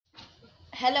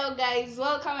Hello guys,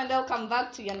 welcome and welcome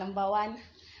back to your number one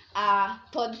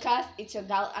podcast. It's your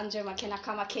girl Andre Makena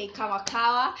Kama K Kama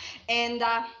Kawa, and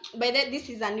by that this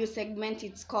is a new segment.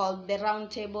 It's called the round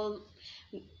table.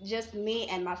 Just me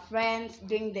and my friends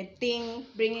doing the thing,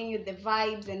 bringing you the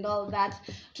vibes and all that.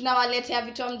 Tunawaletea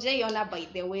vitu mjaiona by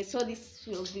the way, so this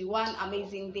will be one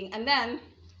amazing thing. And then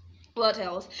what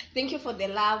else? Thank you for the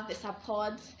love, the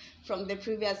support from the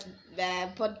previous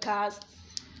podcasts.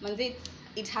 Manzi,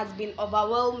 it has been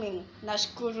overwhelming.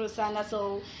 Nashukuru sana.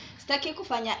 So sitaki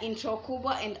kufanya intro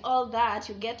kubwa and all that,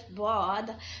 you get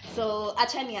bored. So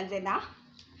acha nianze now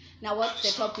what the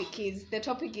topic is. The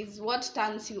topic is what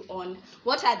turns you on.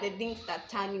 What are the things that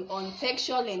turn you on,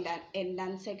 sexual and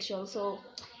non-sexual. So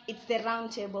it's the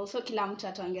round table. So kila mtu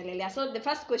ataongelelea. So the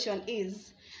first question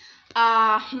is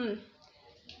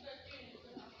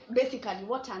basically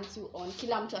what turns you on,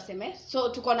 kila mtu aseme. So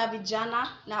tuko na vijana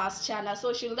na wasichana,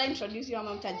 so should I introduce you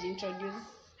ama mtajiintroduce?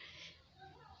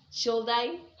 Should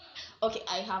I? Okay,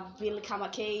 I have Bill Kama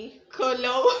K,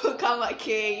 Kolo Kama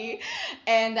K,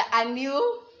 and a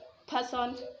new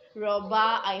person,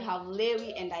 Roba. I have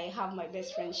Lewi, and I have my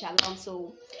best friend Shalom.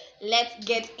 So let's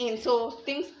get in. So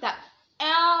things that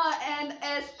L and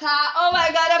Esther. Oh my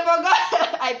god,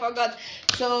 I forgot.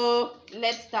 So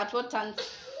let's start.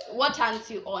 What turns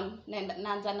you on?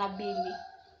 Nanza na Billy.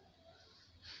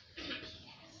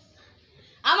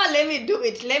 Ama let me do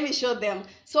it. Let me show them.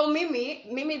 So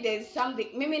Mimi there's something.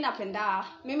 Mimi napenda.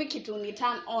 Mimi kitu ni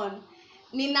turn on.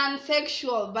 Ni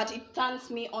non-sexual, but it turns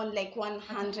me on like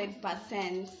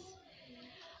 100%.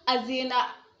 As in,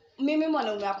 Mimi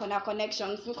mwanaume ako na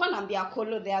connections. Nilikuwa naambia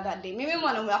Kolo the other day. Mimi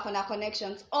mwanaume ako na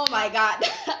connections. Oh my god.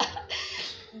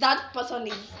 That person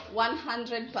is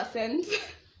 100%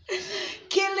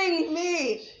 killing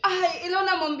me.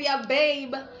 Ilona mwambia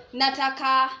babe,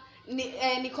 nataka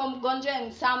niko mgonjwa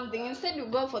and something. Instead you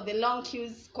go for the long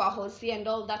queues kwa hosi and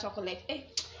all that. Wako like,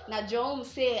 na Joe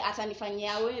say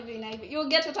atanifanyia wewe na hivi. You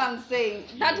get what I'm saying?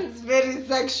 That is very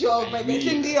sexual by the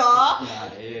ndio.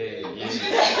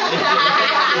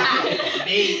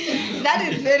 That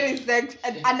is very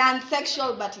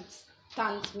unsexual, but it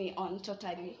turns me on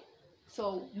totally.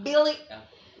 So Billy,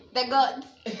 the god.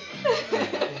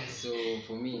 So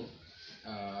for me,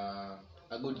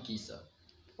 a good kisser.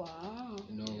 Wow.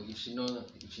 You know, if she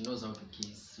knows how to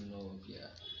kiss, you know,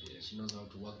 she knows how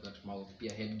to work that mouth.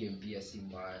 Pia head game, pia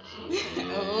simba.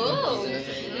 Oh.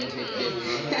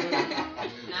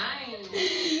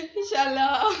 Nice.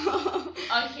 Shalom.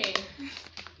 Okay.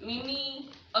 Mimi,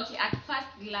 okay, at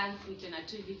first glance nikiona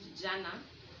tu hivi kijana.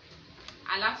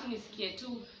 Alafu nisikie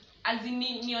tu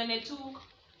azini nione tu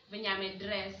venye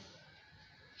amedress.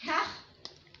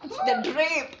 It's the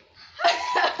drape.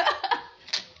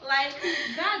 Like,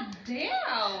 god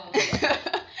damn.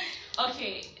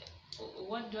 Okay,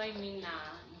 what do I mean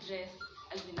dress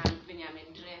as in venye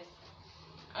amedress?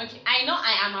 Okay, I know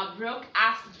I am a broke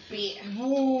ass bitch.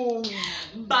 Boom.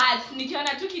 But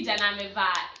nikiona tu kijana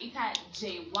amevaa ita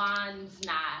J1s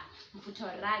na mfuto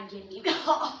rage ni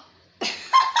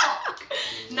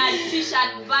na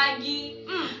t-shirt baggy.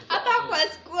 Hata kwa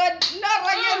squad no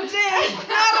rugged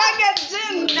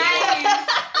jeans. Nice.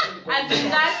 As in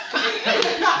that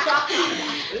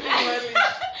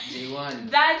J1.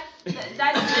 that's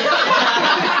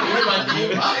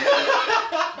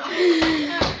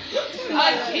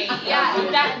okay,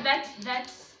 yeah, that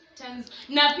turns.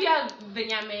 Na pia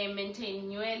venye ame maintain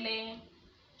nywele.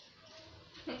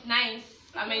 Nice.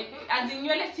 As in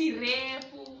nywele si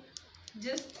refu,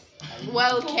 just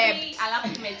Well fupi, kept. alafu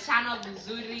imechana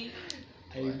vizuri.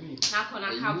 Nako na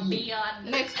ka beard.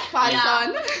 Next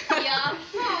person. Yeah.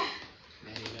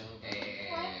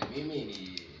 Mimi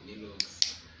ni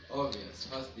looks obvious.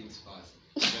 First things first.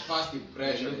 The first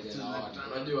impression is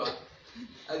unajua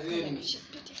as in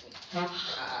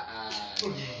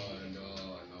no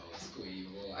siku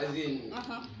hivyo as in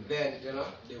then tena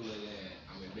demele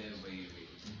amebeba hivi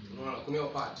unaona kuna hiyo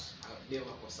part dem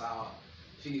ako sawa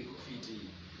figi kufiti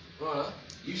unaona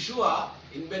you sure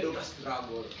in bed uta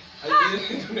struggle as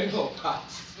in kuna hiyo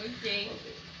part. Okay.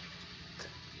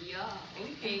 Yeah,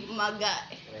 okay. My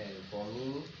guy. Well, for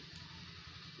me,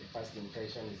 the first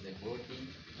impression is the body.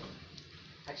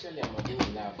 Actually, I'm a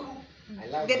good lover. I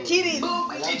love The titties. I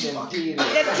love them titties.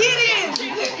 The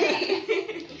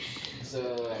titties. So,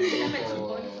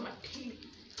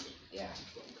 yeah,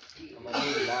 I'm a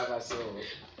good lover, so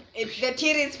It's the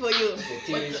titties for you. the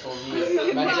titties for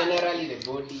me. But generally, the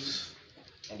body,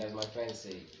 and as my friends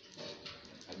say,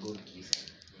 a good kisser.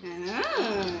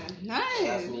 Trust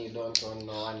Nice. me, you don't want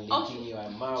no one licking your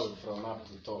mouth from up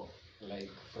to top,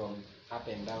 like from up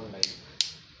and down, like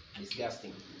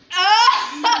disgusting. I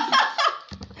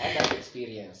had that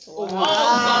experience. Oh God,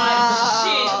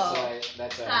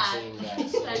 That's why Sad. I'm saying that.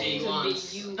 So, That Hey, is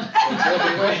once. you.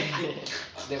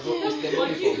 it's the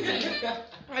body for me.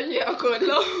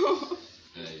 Aliyokolo.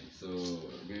 Right, so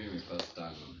mimi first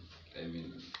time, I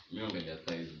mean, mimi angalia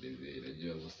thighs baby,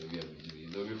 najua most of you have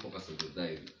ndio mimi focus on the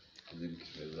thighs.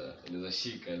 Unaweza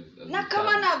shika Na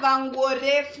kama na vanguo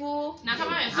refu, Na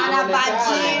kama anavaa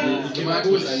jeans.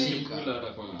 Kimagula shika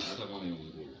hata kama ni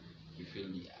nguo. You feel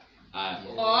me?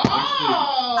 Oh.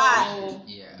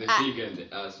 Yeah. The big and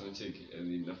the ass uncheki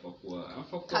and inafaa kuwa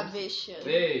Curvaceous.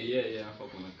 yeah inafaa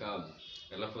kuwa na curves.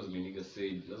 Alafu zimeniga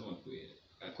said lazima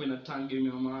kuwe na tangi ya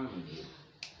maana.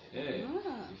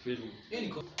 You feel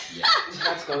me?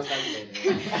 That's constant.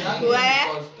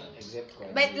 Where? Except kwa.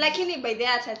 But lakini by the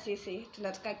hata sisi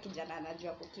tunataka kijana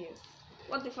anajua kukiss.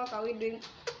 What the fuck are we doing?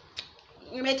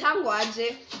 Imetangwa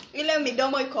aje? Ile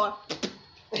midomo iko.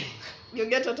 You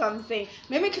get what I'm saying?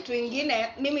 Mimi kitu ingine,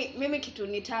 mimi kitu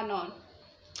ni turn on.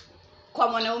 Kwa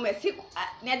mwanaume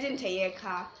niaje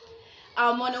nitaiweka.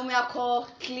 Mwanaume ako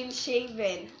clean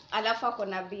shaven, alafu ako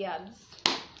na beards.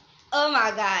 Oh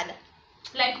my god.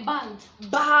 Like bald.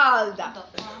 Bald.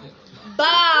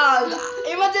 Bald.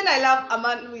 Imagine I love a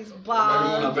man who is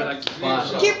bald. Unapenda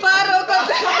kipara. Kiparo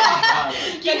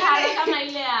Kihara kama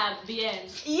ile ya BN.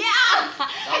 yeah.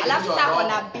 Alafu sasa ako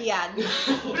na beard.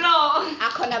 Bro.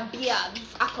 Ako na beards.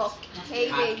 Ako. Hey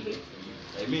baby.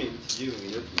 I mean, you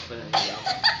kufanya nini hapo?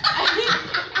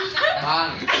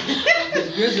 Man.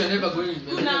 Because you're never going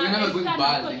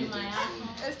bad.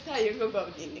 Esther, you go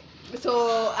nini.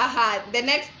 So, the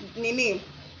next nini.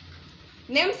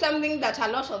 Name something that a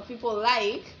lot of people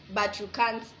like but you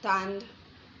can't stand.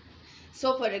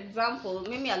 So for example,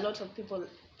 maybe a lot of people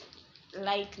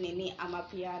like nini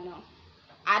amapiano.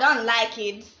 I don't like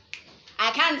it.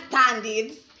 I can't stand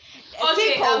it.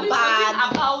 Okay, Simple are we talking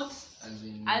bad. about As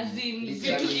as in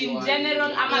literally in one-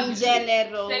 general ama In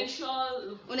general.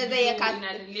 sexual Unaweza in yeka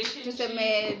a relationship?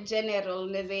 tuseme general,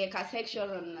 unaweza yeka sexual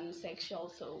and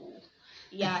non-sexual. So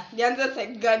yeah, nianze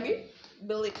side gani?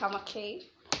 Billy kama K.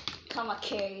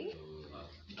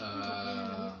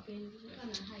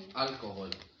 Alcohol.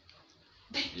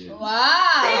 Yeah.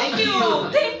 Wow.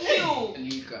 Thank you.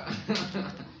 Liquor.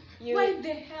 Why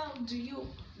the hell do you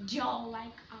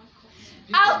like alcohol?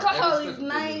 Alcohol is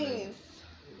nice.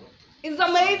 It's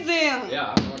amazing. Yeah.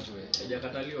 What way?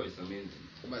 Hajakataliwa is amazing.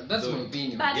 But that's my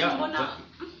opinion. But Yeah, mbona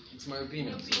exactly. It's my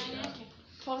opinion. So, yeah.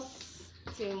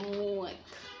 Positive.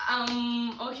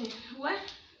 Okay, what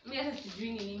mi hata sijui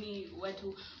ni nini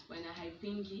watu wana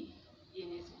hypingi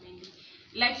yenye sipendi,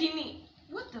 lakini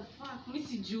what the fuck mi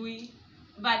sijui,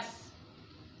 but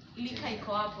liquor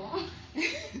iko hapo.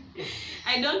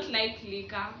 I don't like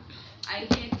liquor, I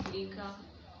hate liquor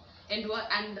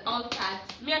and all that.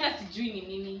 Mi hata sijui ni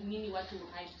nini watu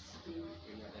hype sipendi.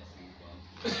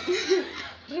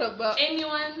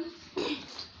 Anyone?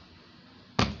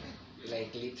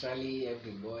 Like literally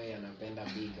every boy anapenda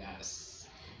big ass.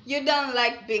 You don't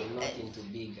like big I'm not into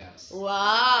big ass.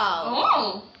 Wow.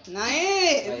 Oh,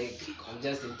 Nice. Like I'm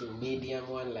just into medium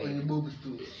one. Like When boobs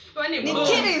too. when Ni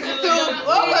titties too.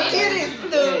 Oh, titties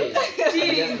hey, too.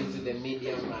 I'm just into the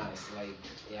medium ass. Like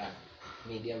yeah,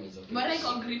 medium is okay. but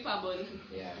iko grippable.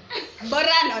 Yeah.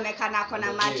 Bora anaonekana ako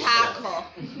na matako.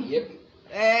 Yep.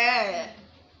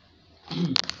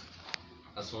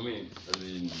 As for me, as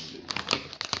in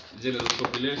general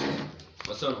population,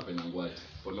 wasa wanapenda ngwati,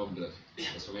 pornography.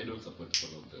 As for me, I don't support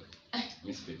pornography.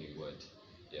 Mi sipendi ngwati.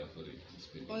 Yeah, for it.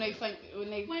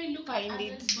 Why look at Find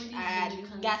it others' bodies when you can't?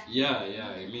 disgusting. Yeah,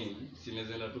 I mean,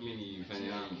 sinaweza enda tu mimi nifanye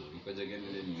yangu, nikoje gani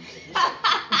ile ni.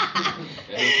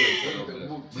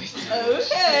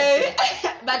 Okay.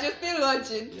 But you still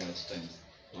watching. Yeah, at times.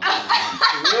 I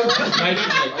don't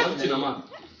like once in a month.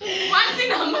 Once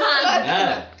in a month.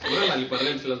 Yeah, mbona nalipa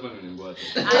rent lazima nione ngwati.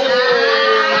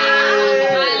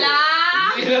 Ala.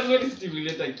 Lazima ni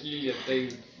stimulate akili at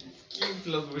times. Skills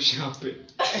lazima ushape.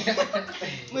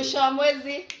 Mwisho wa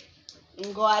mwezi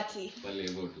ngwati. Pale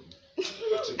hivyo tu.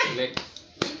 Flex.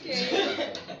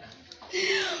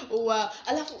 Wow.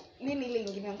 Alafu nini ile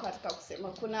ingine niko nataka kusema?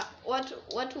 Kuna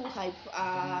watu hype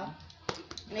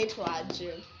naitwa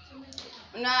aje.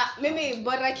 Na mimi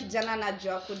bora kijana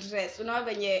najua kudress. Unaona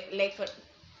venye like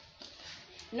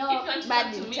no If you want to bad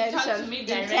talk to me, intentions talk to me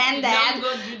directly, intended. don't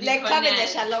go do the Like kama venye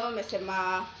connect. Shalom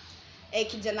amesema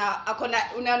kijana akona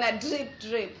unaona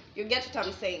drip. You get what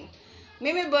I'm saying?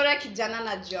 Mimi bora kijana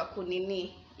najua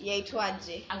kunini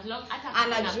yaitwaje? As long as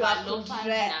Anajua loafers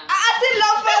kudress. na- Si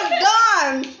loafers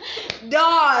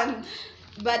don't.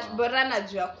 But bora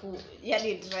najua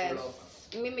yani dress.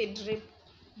 Mimi drip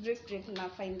na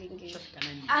finding it. Iko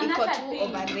Another too thing,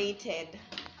 overrated.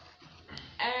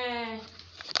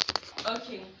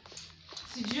 Okay.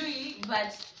 Sijui,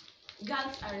 but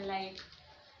girls are like,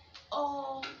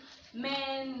 oh,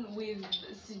 men with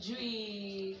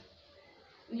sijui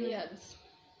Beards.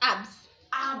 Abs.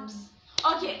 abs.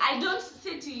 Okay, I don't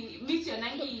say miss your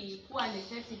nangi kuwa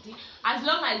necessity as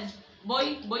long as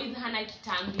boys hana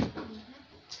kitambi.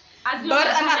 As long Bora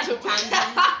as hana ana tu.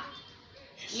 kitambi.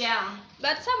 Yeah.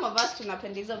 But some of us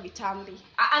tunapenda hizo vitambi.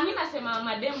 I mean nasema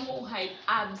madem who hype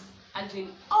abs as in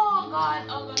oh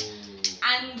god.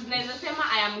 And naweza sema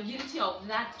I am guilty of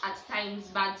that at times,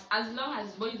 but as long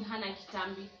as boys hana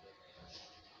kitambi,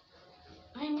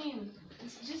 I mean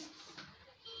it's just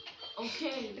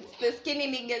okay. It's the skinny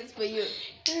niggas for you.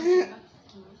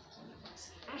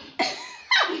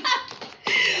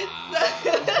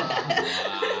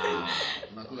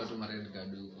 Nakula tu red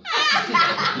card huko.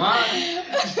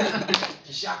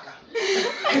 Kishaka.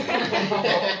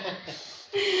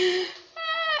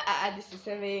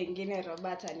 Nisiseme ingine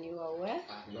Robert aniwa we.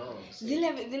 No.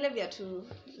 Zile viatu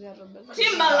vya Robert.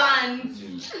 Timberlands.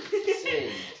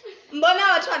 Say. Mbona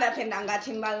watu wanapendanga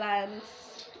Timberlands?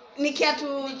 Ni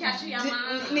kiatu ya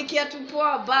maana. ni kiatu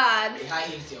poa bad. High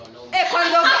heels ya wanaume.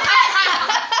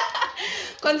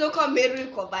 Kwanza uko Meru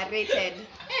iko overrated.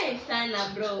 Sana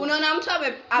bro. Unaona mtu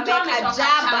ameka Shamba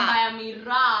jaba. ya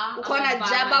miraa. Uko na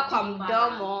jaba kwa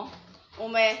mdomo.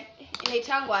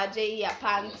 Inaitangwa aje hii ya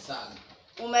pants. Sana.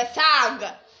 Umesag.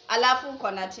 Alafu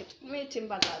uko na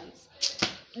Timberlands.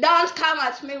 Don't come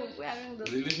at me wearing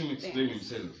those. Let him explain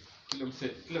himself.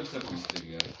 Kila msema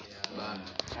mistake yake.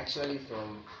 Actually,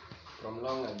 from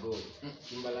long ago,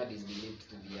 Timberland is believed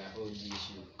to be a OG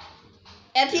shoe.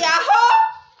 Eti ya ho?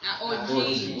 OG.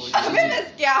 Mimi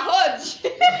nasikia hoji.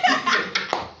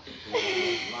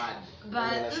 Mad.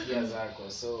 But Nasikia zako.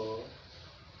 So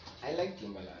I like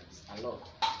Timberlands a lot.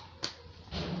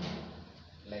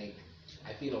 Like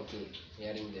I feel okay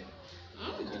wearing them.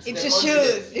 It's the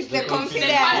shoes. It's the the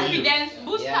confidence. confidence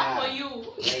booster Yeah. for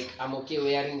you. Like I'm okay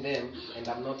wearing them, and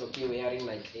I'm not okay wearing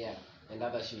like Air and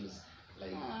other shoes.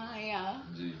 Like Yeah.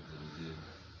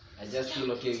 I just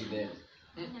feel okay with them.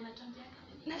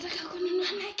 Nataka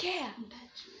kununua Nike.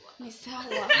 Ni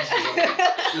sawa.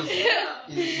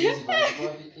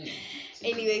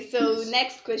 Anyway, so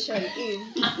next question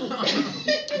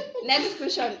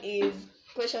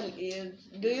is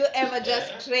do you ever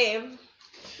just crave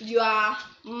your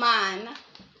man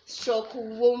stroke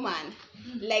woman,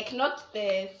 like not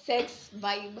the sex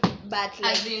vibe but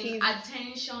like As in his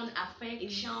attention,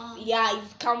 affection.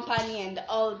 his company and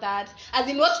all that? As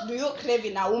in, what do you crave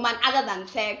in a woman other than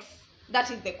sex? That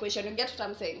is the question. You get what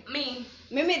I'm saying? Me.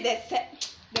 Maybe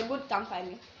the good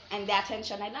company and the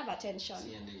attention. I love attention.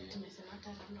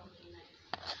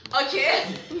 Okay.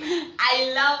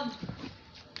 I love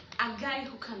a guy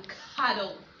who can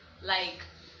cuddle. Like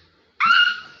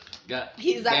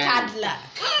He's a cuddler.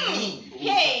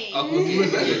 Hey. grab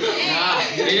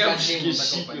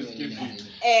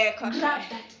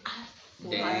that ass.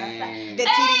 The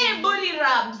Hey, booty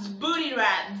rubs.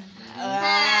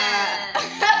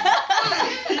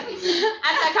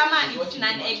 Hata kama it's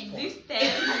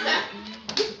non-existent.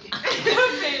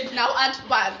 now at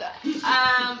bad.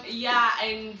 Yeah,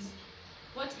 and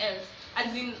what else?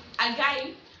 As in a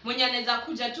guy mwenye anaweza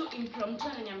kuja tu impromptu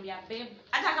ananiambia babe,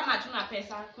 hata kama hatuna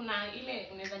pesa, kuna ile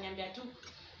unaweza niambia tu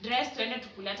dress tuende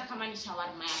tukule, hata kama ni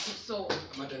shawarma ya so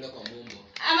Ama tuende kwa Mumbo.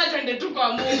 ama tuende tu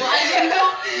kwa Mungu. As in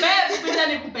babe, pita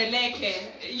nikupeleke,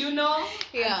 you know?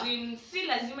 Yeah. As in si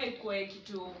lazima ikuwe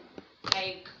kitu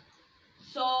like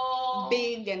so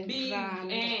Big and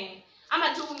grand.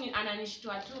 Ama tu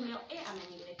ananishtua tu leo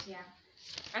ameniletea.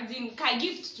 As in ka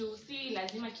gift tu, si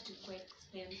lazima kitu kwa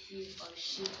expensive or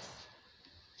shit.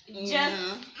 Just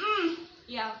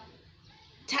yeah,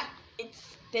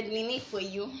 It's the nini for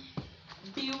you.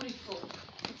 beautiful.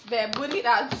 It's the booty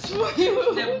rubs for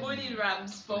you. The booty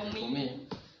rubs for For me. me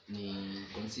ni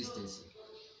consistency.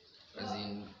 As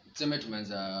in tuseme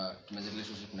tumeanza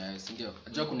relationship nayo, si ndio?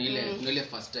 Unajua kuna ile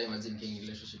first time as in being in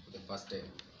relationship for the first time.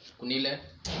 Kuna ile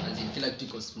as in kila kitu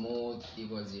iko smooth,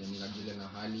 iko as in mnajulia na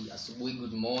hali, asubuhi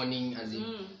good morning, as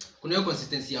in kuna hiyo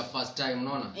consistency ya first time,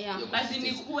 unaona? Yeah. Hiyo As in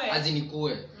consistency. ikue. As in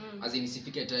ikue. As in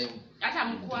isifike time Hata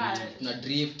mkwa tuna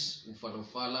drift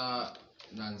ufala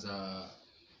naanza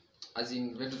as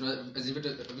in vitu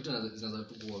zinaanza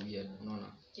tu kuwa weird, unaona?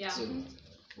 Yeah. So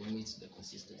for me it's the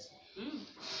consistency.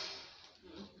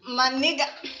 Maniga.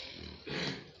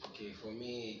 Okay, for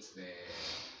me it's the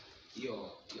hiyo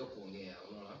kuongea,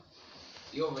 unaona?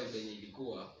 Hiyo vibe yenye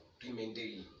ilikuwa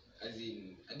maintain, as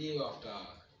in hadi hiyo after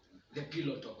the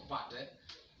pillow talk part,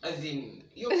 as in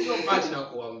hiyo part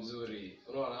inakuwa mzuri,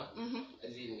 unaona?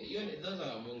 As in those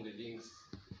are among the things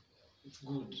it's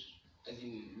good. as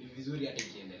in ni vizuri hata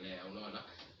ikiendelea, unaona?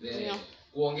 Yeah.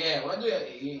 Kuongea, unajua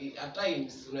at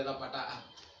times unaweza pata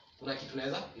kuna kitu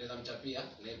naweza mchapia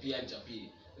na pia nichapie.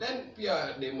 Then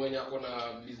pia dem mwenye ako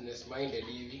na business minded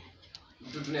hivi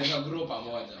mtu tunaweza grow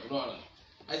pamoja, unaona?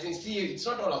 As in, see, it's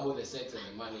not all about the sex and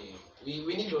the money.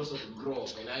 We need also to grow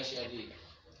financially,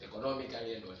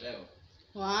 economically, and whatever.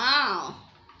 Wow.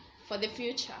 For the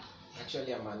future.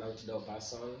 Actually, I'm an outdoor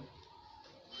person,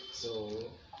 so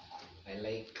I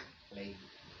like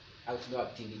outdoor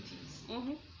activities.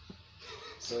 Mm-hmm.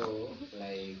 So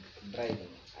like driving.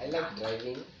 I like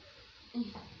driving,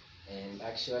 and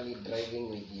actually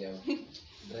driving with your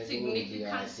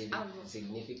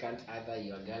significant other,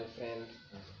 your girlfriend,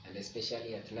 and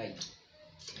especially at night.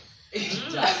 You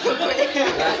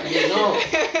know,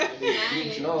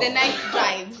 The night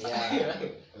drives. yeah,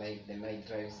 like the night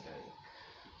drives.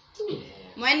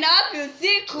 Mwenda wapi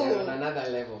usiku? They're on another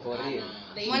level for real.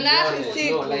 Mwenda wapi No,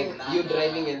 usiku? like you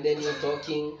driving and then you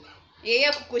talking,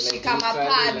 Yeye kukushika Like literally,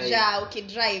 mapaja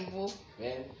ukidrive.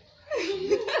 man.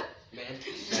 Man.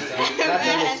 That's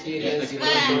an experience you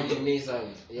don't want to miss out.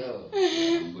 Yo.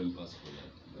 I'm going past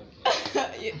for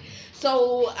that.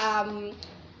 So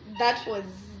that was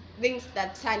things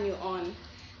that turn you on.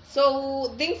 So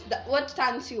what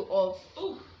turns you off?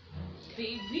 Oh,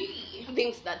 baby.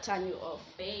 Things that turn you off.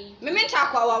 Baby. Mimi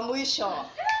nitakuwa wa mwisho.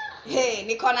 Hey,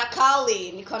 niko na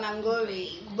Kali, niko na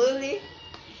Ngori. Bully.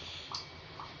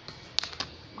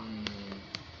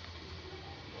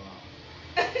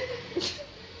 Wow.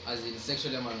 As in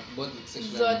sexually, both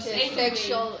sexually. Zote, Sexual.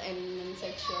 sexual and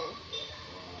non-sexual.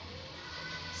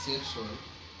 Sexual.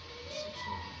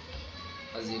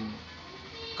 As in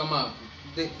kama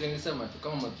nilisema tu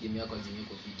kama mapiem yako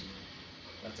azimiko fiti.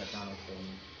 That's a turn off for me.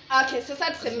 Okay, so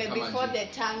sasa tuseme Kama before juu. the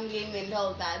tonguing and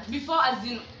all that. Before, as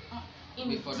in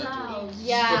Before that, doubt.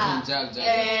 Yeah. Jag.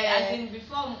 As in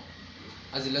before.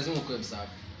 As in lazima ukuwe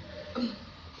msafi.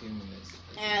 Cleanliness.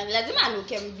 Lazima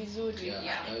anuke vizuri. Yeah.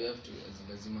 Yeah. You have to as in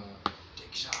lazima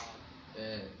Take shower.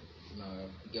 na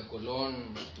piga cologne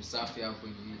tusafi hapo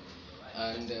hivi.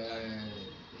 And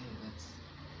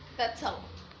That's how.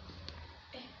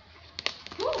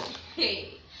 Hey.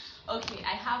 Okay,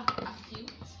 I have a few.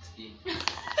 16.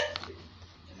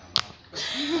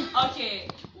 Okay,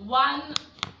 one,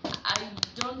 I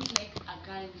don't like a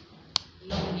guy with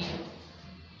long nails.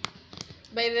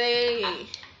 By the way,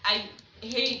 I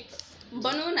hate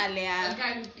mbona a unalea?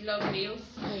 guy with long nails.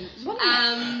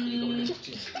 Mbona?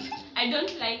 I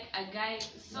don't like a guy.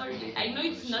 Sorry, I know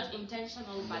it's not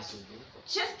intentional, but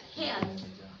chest hairs.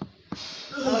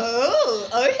 Oh,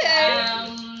 okay.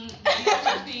 The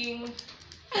other thing.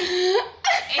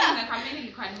 Nakwambia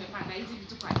nilikuwa nimepanga hizi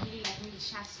vitu kwa akili lakini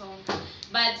nishasonga.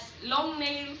 But long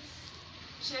nails,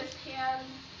 chest hairs.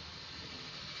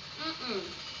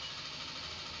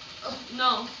 Oh,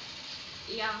 no.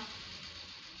 Yeah.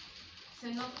 So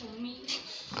no for me.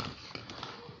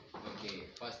 Okay,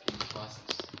 first things first.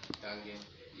 Tange.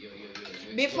 Yo.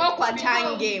 Before kwa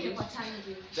tongue game. Before tongue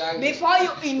game. Tange. Before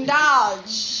you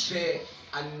indulge. The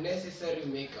unnecessary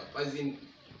makeup, as in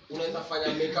unaweza fanya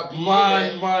makeup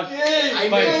Man. I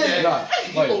make sense.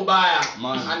 Siko ubaya.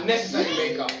 Man. Unnecessary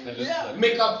makeup. Yeah.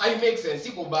 Makeup I make sense.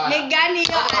 Siko ubaya. Ni gani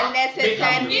hiyo unnecessary?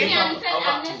 Makeup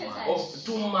Unnecessary. of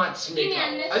too much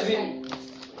makeup. As in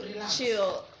relax.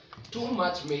 Chill. Too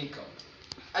much makeup.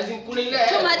 As in kuna ile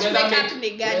Too much unaweza makeup make- ni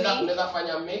gani? unaweza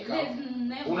fanya makeup. There's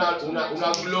never Una too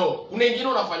much. glow. Kuna wengine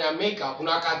unafanya makeup,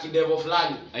 unakaa kidevo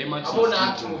fulani. I match Hapo na your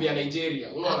act skin movie ya Nigeria.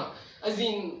 Unaona? As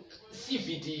in si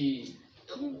fiti.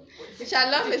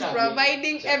 Shalom is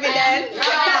providing evidence.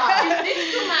 Yeah.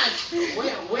 This too much.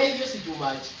 Where hiyo si too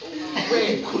much.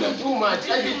 Where kuna too much.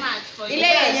 This As too in, much for you. Ile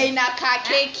yenye inakaa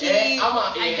keki.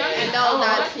 ama I don't And all ama-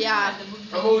 that, yeah.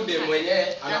 kama ude mwenye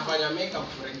anafanya makeup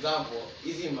for example,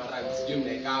 hizi marangi sijui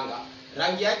mnaekanga.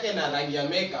 Rangi yake na rangi ya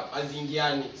makeup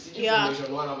azingiani. Sijui Yeah.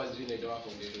 foundation 1 ama sijui inaitwa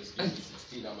foundation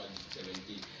 16 ama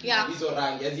 17. Yeah. Hizo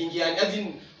rangi azingiani, as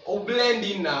in blend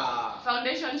in na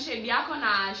Foundation shade yako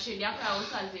na shade yako ya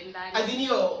uso hazendani. as in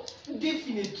hiyo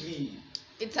definitely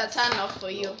It's a turn off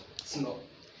for you. it's not.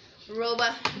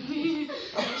 Roba.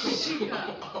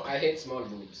 I hate small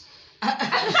boobs.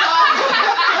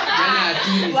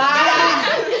 Wow.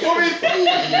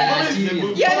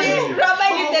 Yani Roba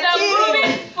is the The room team.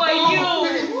 is for you.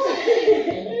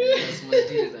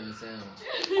 Materials amesema.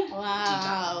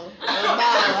 Wow. Roba,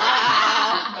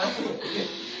 wow.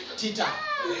 Cheater.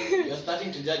 You're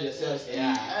starting to judge yourself.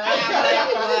 Wow.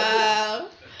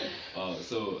 Oh,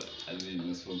 so as in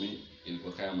as for me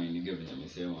ilikuwa kama iniga venye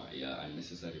amesema ya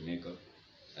unnecessary makeup.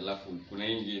 Alafu kuna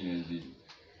ingine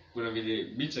kuna vile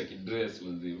bitch akidress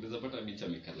mzee unaweza pata bitch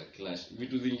amekala clash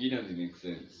vitu zingine hazi make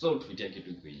sense so tupitia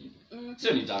kitu kwa hivi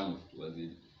sio ni tamu tu wazee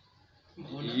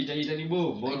ita ni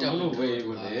bo mbona wewe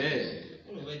hivyo eh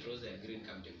Unavaa trouser ya green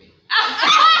kama tembe.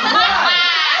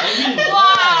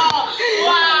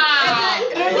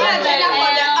 Rudia tena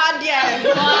for the audience.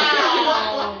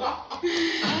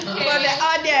 For the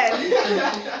audience.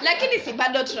 Lakini si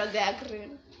bado trouser ya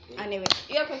green. Anyway,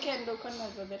 hiyo pekee ndio kona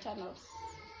za the tunnels.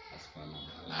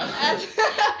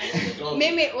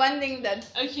 Mimi one thing that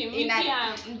Okay, maybe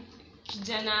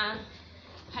kijana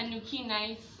hanuki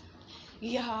nice.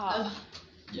 yeah.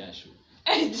 jasho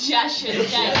Jasho.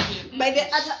 By the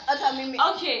hata mimi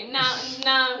Okay, na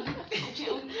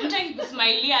mtaki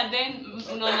kusmailia then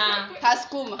unaona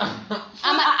haskuma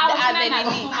ama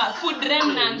ama food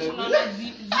remnants unaona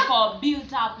ziko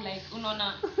built up like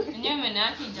unaona yenyewe meno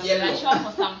yake ijashwa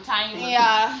for some time.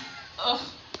 yeah. Oh.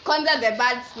 Kwanza the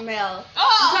bad smell.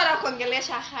 Mtu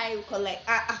anakuongelesha hai uko like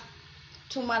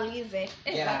tumalize.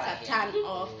 That's a turn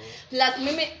off. Plus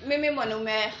mimi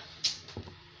mwanaume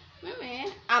mimi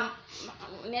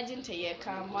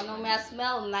niajinteyeka mwanaume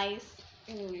smell nice.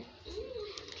 Anyway.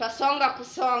 Twasonga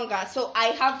kusonga. So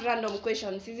I have random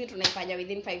questions. Sisi tunaifanya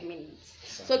within 5 minutes.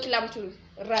 So kila mtu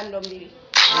randomly.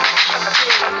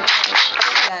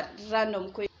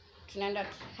 Random question. Tunaenda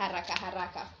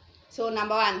haraka. So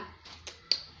number 1.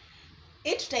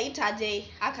 Tutaitaje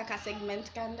aka ka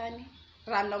segment kandani?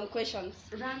 Random questions.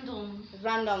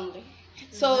 Randomly.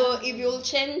 So if you'll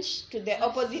change to the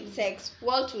opposite sex,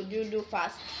 what would you do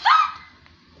first?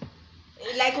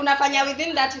 Like unafanya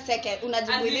within 30 seconds,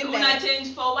 unajibu within una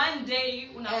change for one day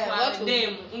unakuwa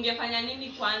dem. Ungefanya nini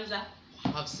kwanza?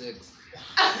 Have sex.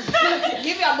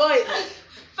 Give your boy.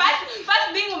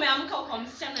 First thing umeamka uko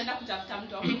msichana unaenda kutafuta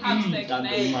mtu wa have sex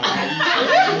na yeye.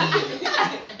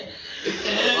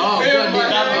 Oh,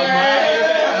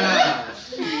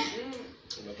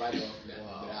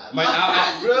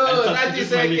 bro 30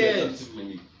 seconds.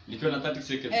 nikiwa na 30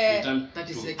 seconds return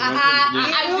 30 seconds.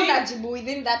 Unajibu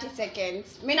within 30 seconds.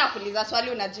 Mimi nakuuliza swali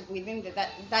unajibu within the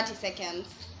 30 seconds.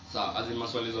 sawa azin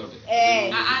maswali zote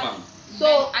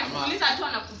So akikuuliza tu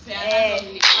anakupea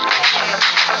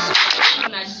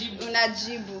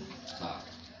unajibu. sawa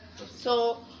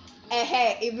So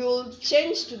if you will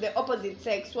change to the opposite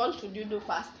sex, what should you do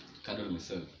first? cuddle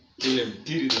myself ile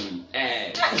mtirizo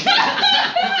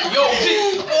Yo, G.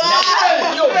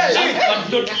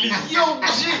 but don't leave Yo, G.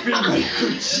 feel my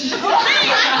coochie I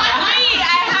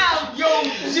have Yo,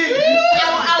 G. I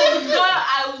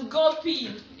will go pee.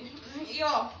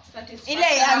 Yo, satisfaction.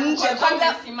 Ile ya nje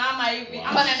kwanza simama hivi.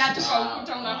 Hapa naenda tu kwa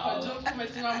ukuta unakojo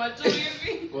umesimama tu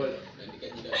hivi. Bora, naandika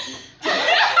jina.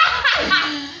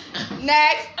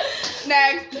 Next.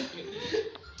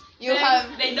 You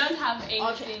have They don't have anything.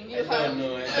 okay. You have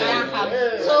No, I don't have.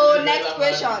 don't. So next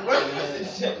question.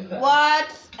 What?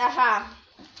 Hi.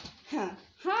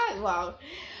 Wow.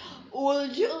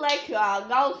 Would you like your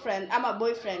girlfriend? I'm a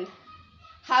boyfriend.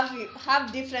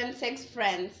 Have different sex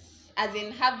friends, as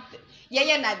in have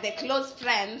yeye na the close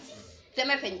friends.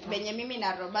 Sema benye mimi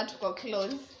na Robert tuko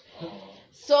close.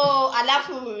 So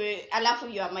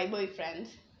alafu you are my boyfriend.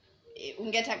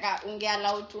 Unge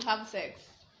allowed to have sex.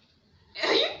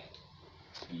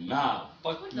 nah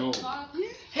fuck no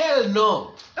Hell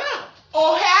no.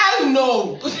 Oh, hell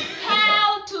no.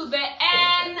 Hell to the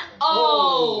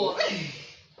N-O.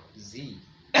 Z.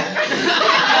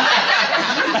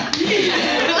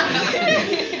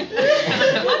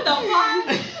 What the fuck?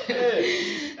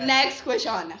 Next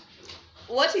question.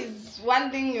 What is one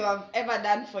thing you have ever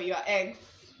done for your ex?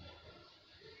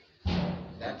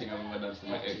 that thing I've ever done for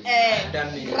my ex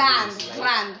Grand.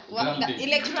 Grand thing.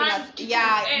 Ile kitu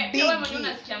yeah, big. Wewe mwenyewe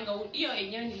unasikianga hiyo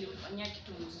yenyewe nilimfanyia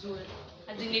kitu mzuri.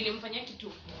 Hadi nilimfanyia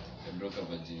kitu. I broke a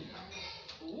virgin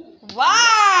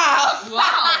Wow.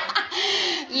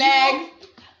 Legs.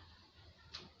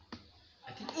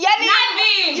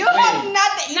 Nothing. You have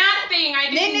nothing. Nothing. I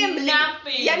did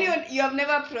nothing. You have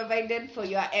never provided for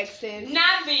your exes.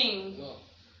 Nothing.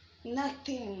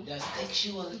 Nothing. Just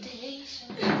sexual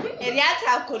tension.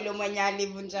 Hata kulu mwenye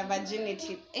alivunja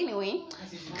virginity. Anyway.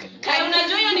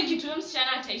 Unajua hiyo ni kitu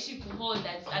msichana ataishi kuhold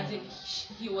as in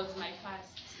he was my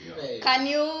first. Can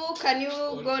you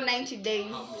go 90 days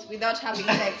without having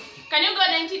sex? Can you go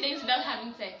 90 days without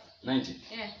having sex? 90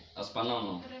 Yeah. as per now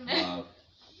no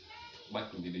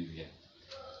back in the days yeah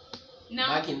No.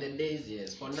 Back in the days,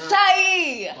 yes. For now,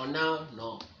 Sai. for now,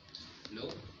 no. No.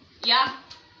 Yeah.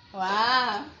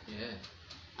 Wow.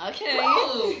 Yeah. Okay.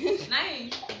 Oh,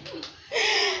 nice.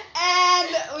 And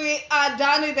we are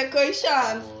done with the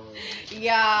questions.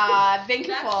 Yeah, thank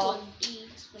you That for was it.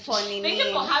 for nini. Thank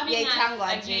you for having Yeah, us tango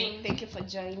aje. again. Thank you for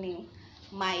joining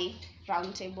my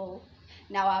roundtable.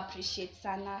 Now I appreciate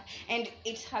sana, and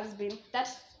it has been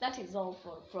that is all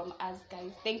from us,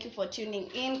 guys. Thank you for tuning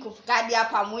in. Kufikadia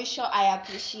hapa mwisho. I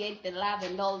appreciate the love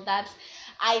and all that.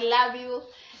 I love you.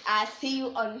 See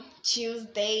you on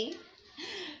Tuesday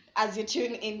as you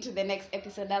tune into the next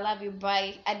episode. I love you.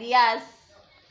 Bye. Adios.